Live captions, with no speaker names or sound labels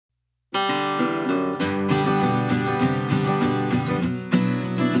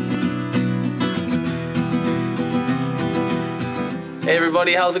Hey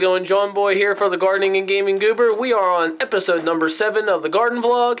everybody, how's it going? John Boy here for the Gardening and Gaming Goober. We are on episode number 7 of the garden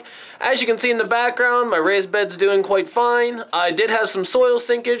vlog. As you can see in the background, my raised bed's doing quite fine. I did have some soil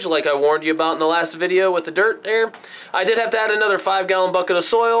sinkage like I warned you about in the last video with the dirt there. I did have to add another 5-gallon bucket of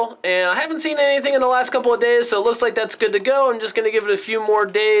soil, and I haven't seen anything in the last couple of days, so it looks like that's good to go. I'm just going to give it a few more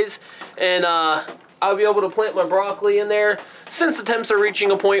days, and I'll be able to plant my broccoli in there since the temps are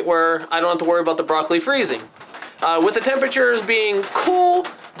reaching a point where I don't have to worry about the broccoli freezing. With the temperatures being cool,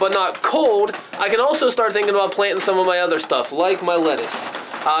 but not cold, I can also start thinking about planting some of my other stuff, like my lettuce.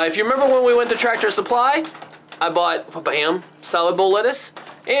 If you remember when we went to Tractor Supply, I bought, bam, salad bowl lettuce,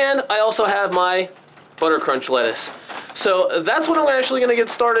 and I also have my butter crunch lettuce. So that's what I'm actually going to get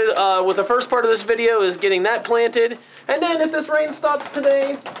started with. The first part of this video is getting that planted, and then if this rain stops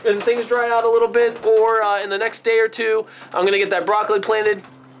today and things dry out a little bit, or in the next day or two, I'm going to get that broccoli planted,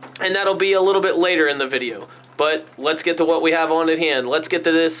 and that'll be a little bit later in the video. But let's get to what we have on at hand. Let's get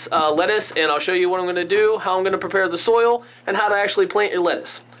to this lettuce, and I'll show you what I'm going to do, how I'm going to prepare the soil, and how to actually plant your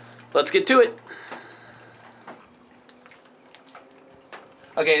lettuce. Let's get to it.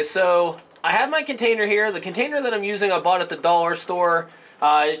 Okay, so I have my container here. The container that I'm using I bought at the dollar store.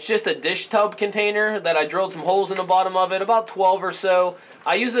 It's just a dish tub container that I drilled some holes in the bottom of it, about 12 or so.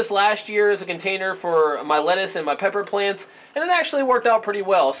 I used this last year as a container for my lettuce and my pepper plants, and it actually worked out pretty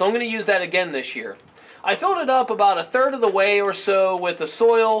well, so I'm going to use that again this year. I filled it up about a third of the way or so with the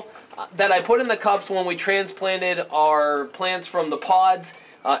soil that I put in the cups when we transplanted our plants from the pods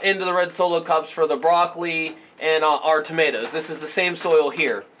into the red solo cups for the broccoli and our tomatoes. This is the same soil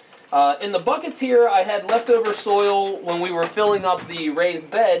here. In the buckets here, I had leftover soil when we were filling up the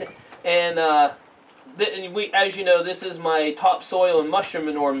raised bed, and as you know, this is my topsoil and mushroom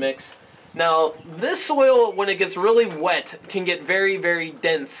manure mix. Now, this soil, when it gets really wet, can get very, very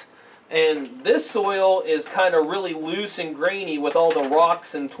dense. And this soil is kind of really loose and grainy with all the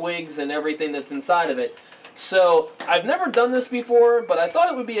rocks and twigs and everything that's inside of it. So I've never done this before, but I thought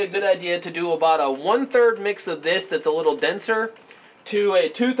it would be a good idea to do about a 1/3 mix of this that's a little denser to a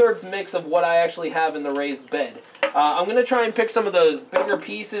 2/3 mix of what I actually have in the raised bed. I'm going to try and pick some of those bigger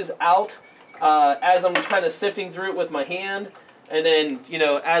pieces out as I'm kind of sifting through it with my hand. And then, you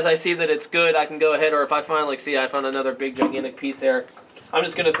know, as I see that it's good, I can go ahead, or if I find, like, see, I found another big gigantic piece there, I'm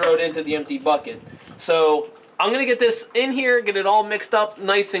just going to throw it into the empty bucket. So I'm going to get this in here, get it all mixed up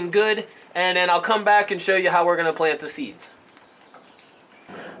nice and good, and then I'll come back and show you how we're going to plant the seeds.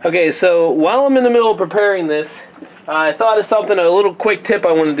 Okay, so while I'm in the middle of preparing this, I thought of something, a little quick tip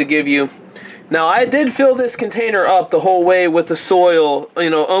I wanted to give you. Now, I did fill this container up the whole way with the soil, you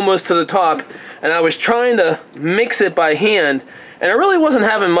know, almost to the top, and I was trying to mix it by hand, and I really wasn't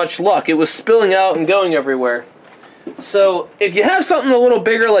having much luck. It was spilling out and going everywhere. So if you have something a little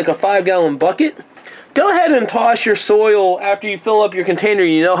bigger like a 5-gallon bucket, go ahead and toss your soil after you fill up your container.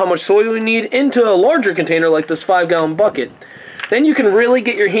 You know how much soil you need into a larger container like this 5-gallon bucket. Then you can really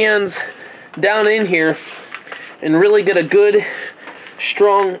get your hands down in here and really get a good,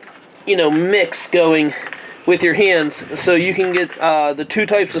 strong, you know, mix going with your hands, so you can get the two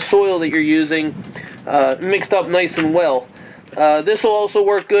types of soil that you're using mixed up nice and well. This will also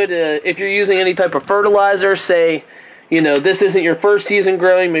work good if you're using any type of fertilizer. Say, you know, this isn't your first season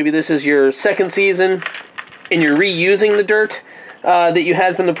growing, maybe this is your second season, and you're reusing the dirt that you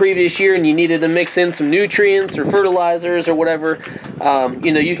had from the previous year, and you needed to mix in some nutrients or fertilizers or whatever.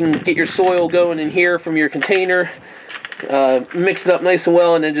 You know, you can get your soil going in here from your container, mix it up nice and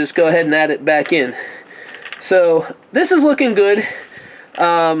well, and then just go ahead and add it back in. So this is looking good.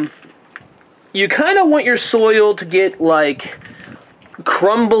 You kind of want your soil to get like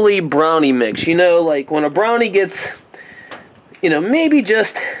crumbly brownie mix. You know, like when a brownie gets, you know, maybe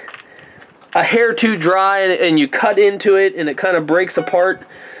just a hair too dry and you cut into it and it kind of breaks apart.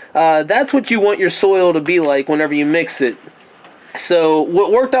 That's what you want your soil to be like whenever you mix it. So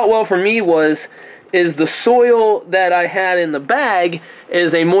what worked out well for me is the soil that I had in the bag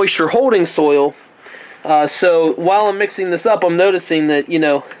is a moisture holding soil. So while I'm mixing this up, I'm noticing that, you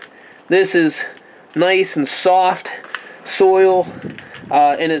know, this is nice and soft soil,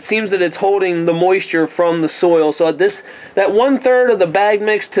 and it seems that it's holding the moisture from the soil. So that 1/3 of the bag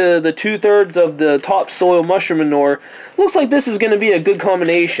mix to the 2/3 of the topsoil mushroom manure looks like this is going to be a good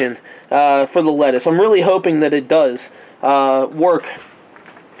combination for the lettuce. I'm really hoping that it does work.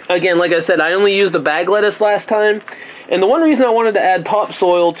 Again, like I said, I only used the bag lettuce last time, and the one reason I wanted to add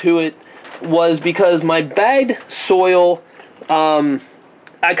topsoil to it was because my bagged soil,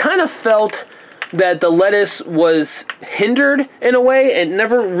 I kind of felt that the lettuce was hindered in a way. It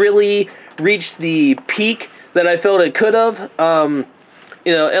never really reached the peak that I felt it could have.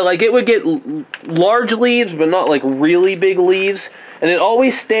 you know, like it would get large leaves, but not like really big leaves. And it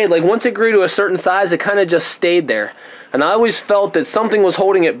always stayed, like once it grew to a certain size, it kind of just stayed there. And I always felt that something was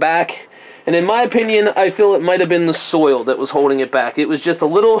holding it back. And in my opinion, I feel it might have been the soil that was holding it back. It was just a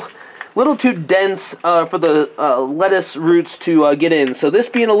little too dense for the lettuce roots to get in. So this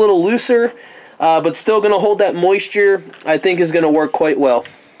being a little looser, but still going to hold that moisture, I think is going to work quite well.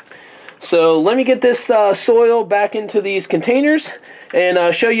 So let me get this soil back into these containers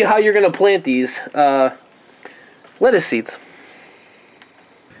and show you how you're going to plant these lettuce seeds.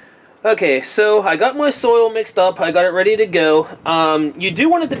 Okay, so I got my soil mixed up. I got it ready to go. You do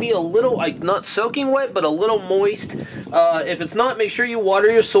want it to be a little, like, not soaking wet, but a little moist. If it's not, make sure you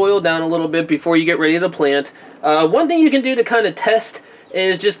water your soil down a little bit before you get ready to plant. One thing you can do to kind of test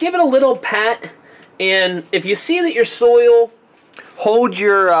is just give it a little pat, and if you see that your soil holds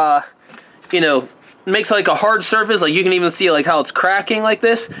your, you know, makes like a hard surface, like you can even see like how it's cracking like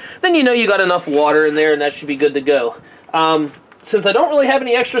this, then you know you got enough water in there and that should be good to go. Since I don't really have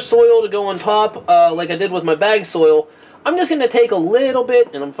any extra soil to go on top, like I did with my bag soil, I'm just going to take a little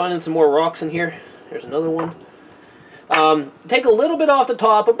bit, and I'm finding some more rocks in here. Here's another one. Take a little bit off the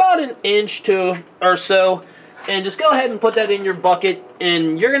top, about an inch or so, and just go ahead and put that in your bucket,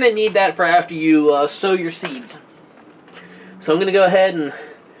 and you're going to need that for after you sow your seeds. So I'm going to go ahead and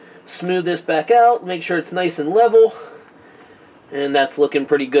smooth this back out, make sure it's nice and level, and that's looking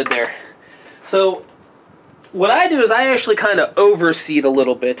pretty good there. So what I do is I actually kind of overseed a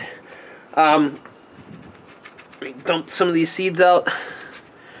little bit. Let me dump some of these seeds out.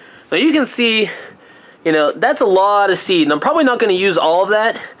 Now you can see, you know, that's a lot of seed, and I'm probably not going to use all of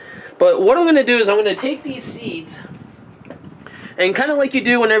that, but what I'm going to do is I'm going to take these seeds, and kind of like you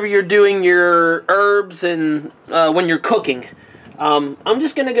do whenever you're doing your herbs and when you're cooking, I'm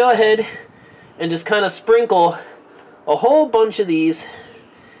just going to go ahead and just kind of sprinkle a whole bunch of these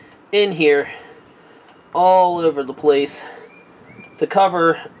in here all over the place to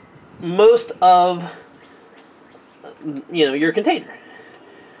cover most of, you know, your container.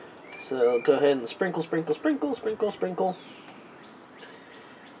 So go ahead and sprinkle, sprinkle, sprinkle, sprinkle, sprinkle.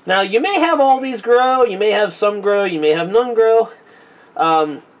 Now you may have all these grow, you may have some grow, you may have none grow,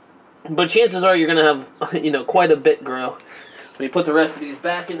 but chances are you're going to have, you know, quite a bit grow. Let me put the rest of these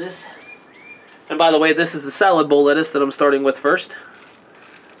back in this. And by the way, this is the salad bowl lettuce that I'm starting with first.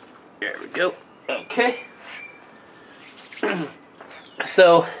 There we go. Okay.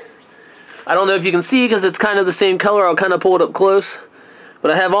 So, I don't know if you can see because it's kind of the same color. I'll kind of pull it up close.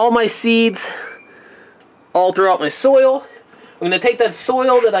 But I have all my seeds all throughout my soil. I'm going to take that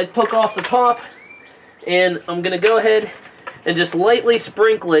soil that I took off the top, and I'm going to go ahead and just lightly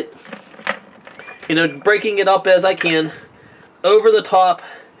sprinkle it, you know, breaking it up as I can, over the top,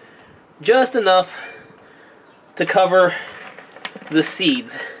 just enough to cover the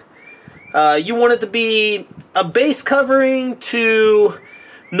seeds. You want it to be a base covering to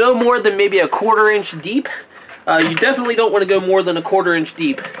no more than maybe a 1/4 inch deep. You definitely don't want to go more than a 1/4 inch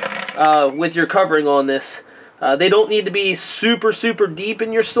deep with your covering on this. They don't need to be super, super deep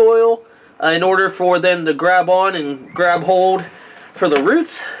in your soil in order for them to grab on and grab hold for the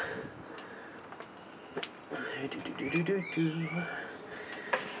roots. Let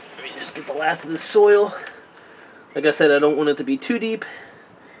me just get the last of this soil. Like I said, I don't want it to be too deep.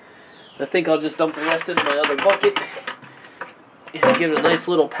 I think I'll just dump the rest into my other bucket and give it a nice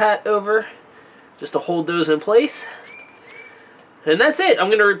little pat over just to hold those in place. And that's it. I'm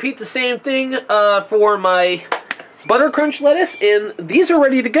going to repeat the same thing for my butter crunch lettuce, and these are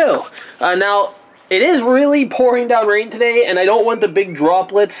ready to go. Now, it is really pouring down rain today, and I don't want the big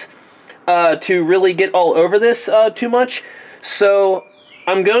droplets to really get all over this too much. So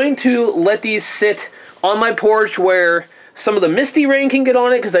I'm going to let these sit on my porch where some of the misty rain can get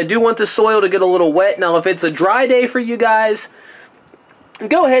on it, because I do want the soil to get a little wet. Now, if it's a dry day for you guys,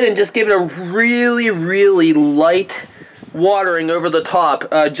 go ahead and just give it a really, really light watering over the top,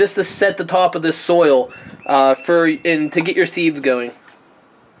 just to set the top of this soil to get your seeds going.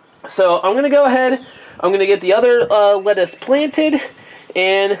 So I'm going to go ahead, I'm going to get the other lettuce planted,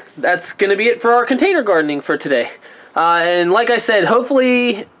 and that's going to be it for our container gardening for today. And like I said,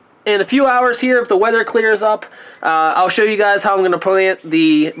 hopefully in a few hours here, if the weather clears up, I'll show you guys how I'm going to plant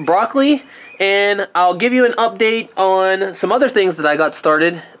the broccoli, and I'll give you an update on some other things that I got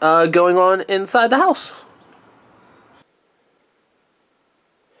started going on inside the house.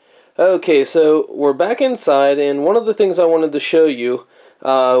 Okay, so we're back inside, and one of the things I wanted to show you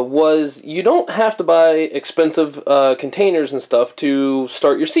was you don't have to buy expensive containers and stuff to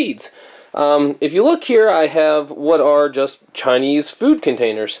start your seeds. If you look here, I have what are just Chinese food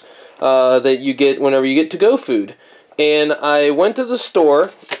containers that you get whenever you get to-go food. and I went to the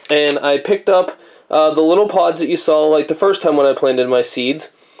store and I picked up the little pods that you saw like the first time when I planted my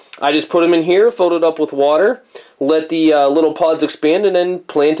seeds. I just put them in here, filled it up with water, let the little pods expand, and then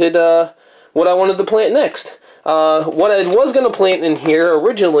planted what I wanted to plant next. What I was going to plant in here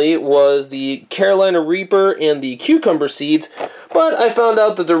originally was the Carolina Reaper and the cucumber seeds, but I found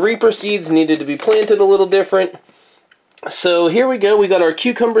out that the Reaper seeds needed to be planted a little different. So here we go. We got our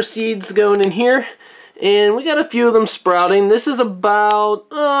cucumber seeds going in here, and we got a few of them sprouting. This is about,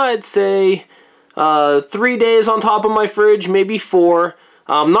 I'd say, 3 days on top of my fridge, maybe 4.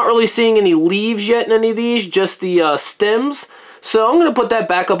 I'm not really seeing any leaves yet in any of these, just the stems. So I'm going to put that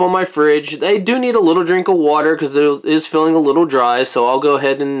back up on my fridge. They do need a little drink of water because it is feeling a little dry, so I'll go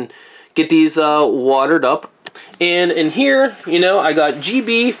ahead and get these watered up. And in here, you know, I got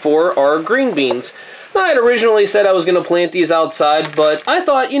GB for our green beans. Now, I had originally said I was going to plant these outside, but I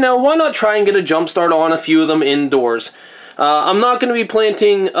thought, you know, why not try and get a jump start on a few of them indoors? I'm not going to be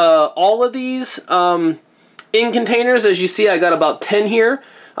planting all of these in containers. As you see, I got about 10 here.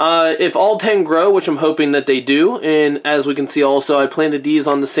 If all 10 grow, which I'm hoping that they do, and as we can see also, I planted these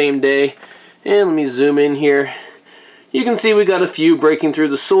on the same day. And let me zoom in here. You can see we got a few breaking through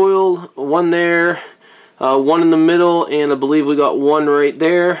the soil. One there, one in the middle, and I believe we got one right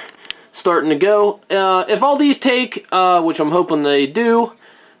there starting to go. If all these take, which I'm hoping they do,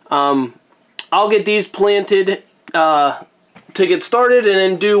 I'll get these planted to get started and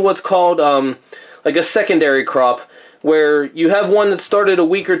then do what's called like a secondary crop, where you have one that started a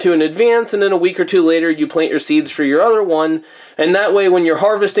week or two in advance, and then a week or two later you plant your seeds for your other one, and that way when you're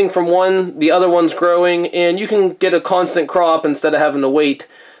harvesting from one, the other one's growing, and you can get a constant crop instead of having to wait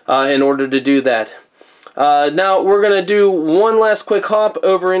in order to do that. Now we're going to do one last quick hop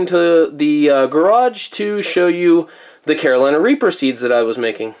over into the garage to show you the Carolina Reaper seeds that I was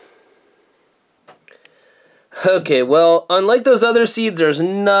making. Okay, well, unlike those other seeds, there's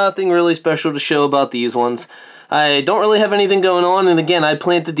nothing really special to show about these ones. I don't really have anything going on, and again, I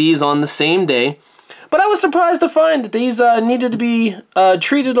planted these on the same day. But I was surprised to find that these needed to be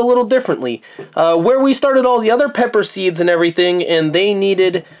treated a little differently. Where we started all the other pepper seeds and everything, and they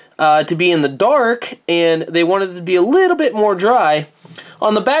needed to be in the dark, and they wanted to be a little bit more dry.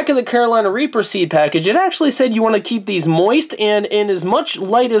 On the back of the Carolina Reaper seed package, it actually said you want to keep these moist and in as much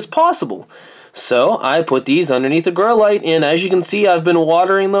light as possible. So I put these underneath the grow light, and as you can see, I've been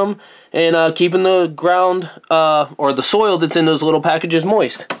watering them and keeping the ground or the soil that's in those little packages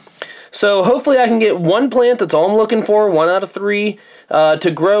moist. So hopefully I can get one plant, that's all I'm looking for, 1 out of 3,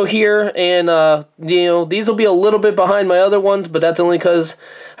 to grow here. And you know, these will be a little bit behind my other ones, but that's only because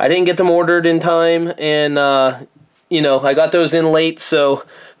I didn't get them ordered in time, and you know, I got those in late. So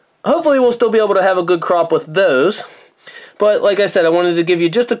hopefully we'll still be able to have a good crop with those. But like I said, I wanted to give you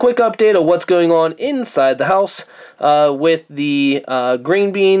just a quick update of what's going on inside the house with the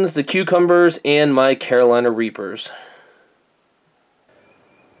green beans, the cucumbers, and my Carolina Reapers.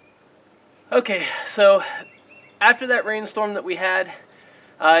 Okay, so after that rainstorm that we had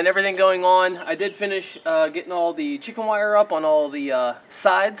and everything going on, I did finish getting all the chicken wire up on all the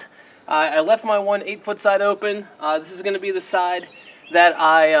sides. I left my one 8-foot side open. This is going to be the side that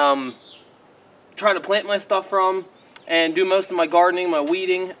I try to plant my stuff from and do most of my gardening, my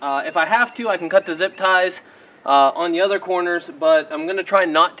weeding. If I have to, I can cut the zip ties on the other corners, but I'm going to try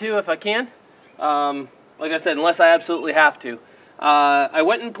not to if I can. Like I said, unless I absolutely have to. I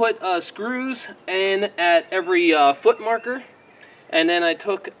went and put screws in at every foot marker, and then I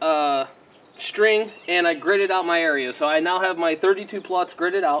took string and I gridded out my area. So I now have my 32 plots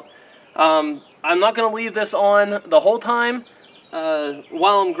gridded out. I'm not going to leave this on the whole time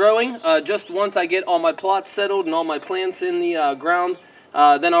while I'm growing. Just once I get all my plots settled and all my plants in the ground,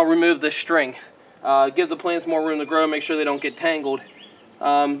 then I'll remove this string. Give the plants more room to grow, make sure they don't get tangled.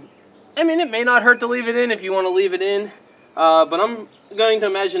 I mean, it may not hurt to leave it in if you want to leave it in, but I'm going to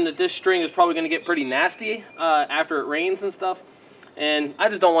imagine that this string is probably going to get pretty nasty after it rains and stuff, and I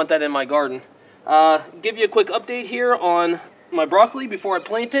just don't want that in my garden. Give you a quick update here on my broccoli before I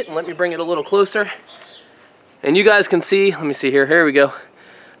plant it, and let me bring it a little closer. And you guys can see, let me see here we go,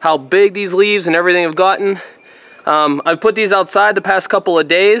 how big these leaves and everything have gotten. I've put these outside the past couple of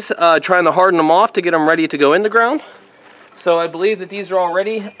days, trying to harden them off to get them ready to go in the ground. So I believe that these are all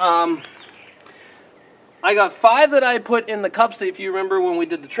ready. I got 5 that I put in the cups, if you remember when we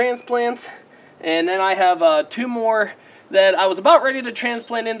did the transplants. And then I have 2 more that I was about ready to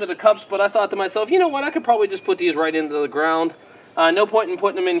transplant into the cups, but I thought to myself, you know what, I could probably just put these right into the ground. No point in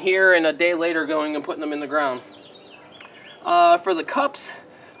putting them in here and a day later going and putting them in the ground. For the cups,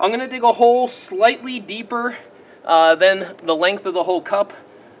 I'm going to dig a hole slightly deeper than the length of the whole cup,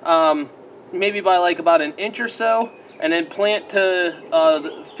 maybe by like about 1 inch or so, and then plant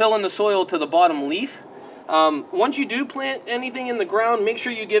to fill in the soil to the bottom leaf. Once you do plant anything in the ground, make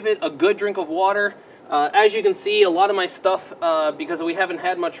sure you give it a good drink of water. As you can see, a lot of my stuff, because we haven't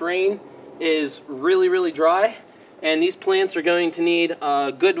had much rain, is really dry, and these plants are going to need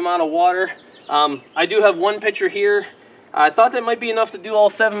a good amount of water. I do have one pitcher here. I thought that might be enough to do all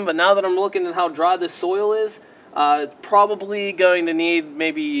 7, but now that I'm looking at how dry this soil is, probably going to need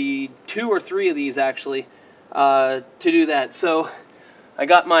maybe 2 or 3 of these actually to do that. So I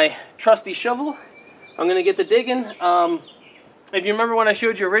got my trusty shovel. I'm going to get to digging. If you remember when I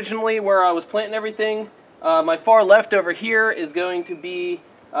showed you originally where I was planting everything, my far left over here is going to be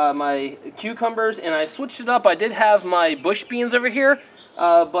my cucumbers, and I switched it up. I did have my bush beans over here,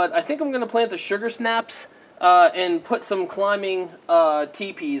 but I think I'm going to plant the sugar snaps and put some climbing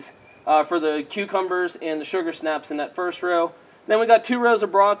teepees for the cucumbers and the sugar snaps in that first row. Then we got 2 rows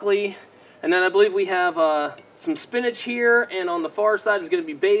of broccoli, and then I believe we have some spinach here, and on the far side is going to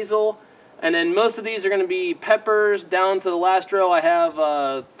be basil. And then most of these are going to be peppers. Down to the last row, I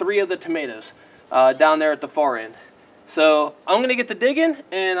have 3 of the tomatoes down there at the far end. So I'm going to get to digging,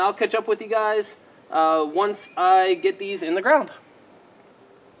 and I'll catch up with you guys once I get these in the ground.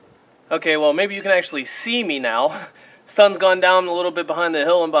 Okay, well, maybe you can actually see me now. Sun's gone down a little bit behind the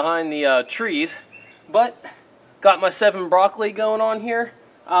hill and behind the trees. But got my 7 broccoli going on here.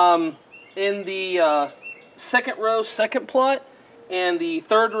 In the second row, second plot, and the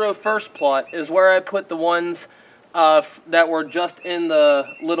third row, first plot is where I put the ones that were just in the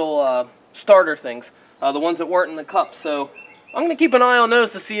little starter things, the ones that weren't in the cups. So I'm going to keep an eye on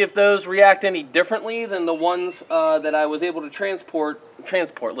those to see if those react any differently than the ones that I was able to transplant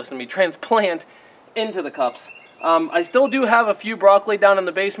into the cups. I still do have a few broccoli down in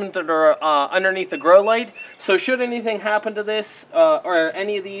the basement that are underneath the grow light. So should anything happen to this or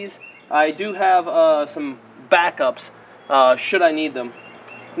any of these, I do have some backups should I need them.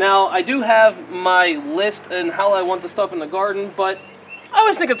 Now, I do have my list and how I want the stuff in the garden, but I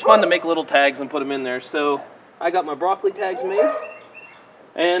always think it's fun to make little tags and put them in there. So I got my broccoli tags made,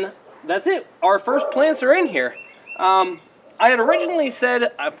 and that's it. Our first plants are in here. I had originally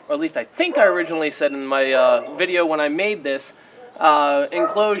said, or at least I think I originally said in my video when I made this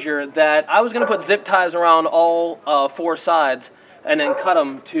enclosure, that I was going to put zip ties around all 4 sides and then cut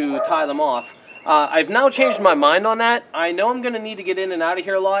them to tie them off. I've now changed my mind on that. I know I'm going to need to get in and out of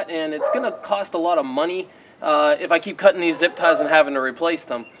here a lot, and it's going to cost a lot of money if I keep cutting these zip ties and having to replace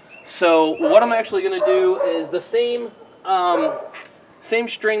them. So what I'm actually going to do is the same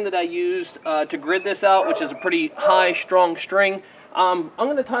string that I used to grid this out, which is a pretty high, strong string. I'm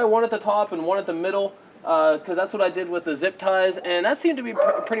going to tie one at the top and one at the middle because that's what I did with the zip ties, and that seemed to be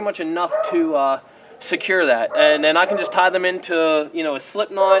pretty much enough to secure that. And then I can just tie them into, you know, a slip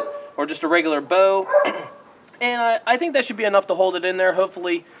knot or just a regular bow, and I think that should be enough to hold it in there,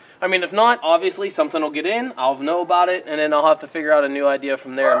 hopefully. I mean, if not, obviously something will get in, I'll know about it, and then I'll have to figure out a new idea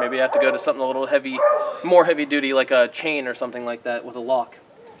from there. Maybe I have to go to something a little heavy, more heavy duty, like a chain or something like that with a lock.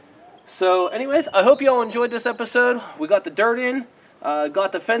 So anyways, I hope you all enjoyed this episode. We got the dirt in,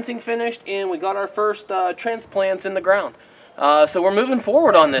 got the fencing finished, and we got our first transplants in the ground. So we're moving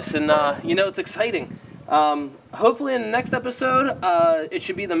forward on this, and you know, it's exciting. Hopefully in the next episode, it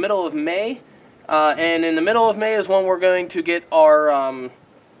should be the middle of May, and in the middle of May is when we're going to get our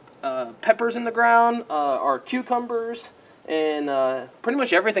peppers in the ground, our cucumbers, and pretty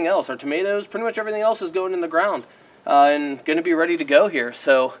much everything else, our tomatoes, pretty much everything else is going in the ground and going to be ready to go here.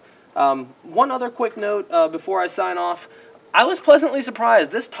 So one other quick note before I sign off, I was pleasantly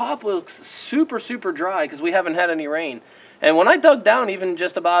surprised. This top looks super dry because we haven't had any rain, and when I dug down even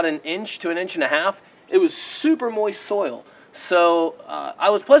just about 1 inch to 1.5 inches, it was super moist soil. So I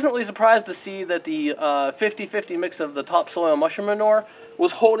was pleasantly surprised to see that the 50-50 mix of the topsoil mushroom manure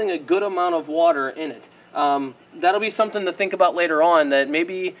was holding a good amount of water in it. That'll be something to think about later on, that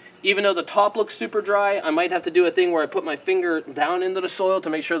maybe even though the top looks super dry, I might have to do a thing where I put my finger down into the soil to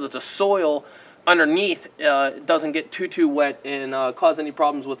make sure that the soil underneath doesn't get too wet and cause any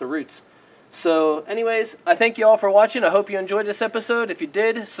problems with the roots. So anyways, I thank you all for watching. I hope you enjoyed this episode. If you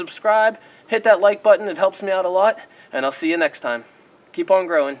did, subscribe, hit that like button. It helps me out a lot. And I'll see you next time. Keep on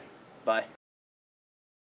growing. Bye.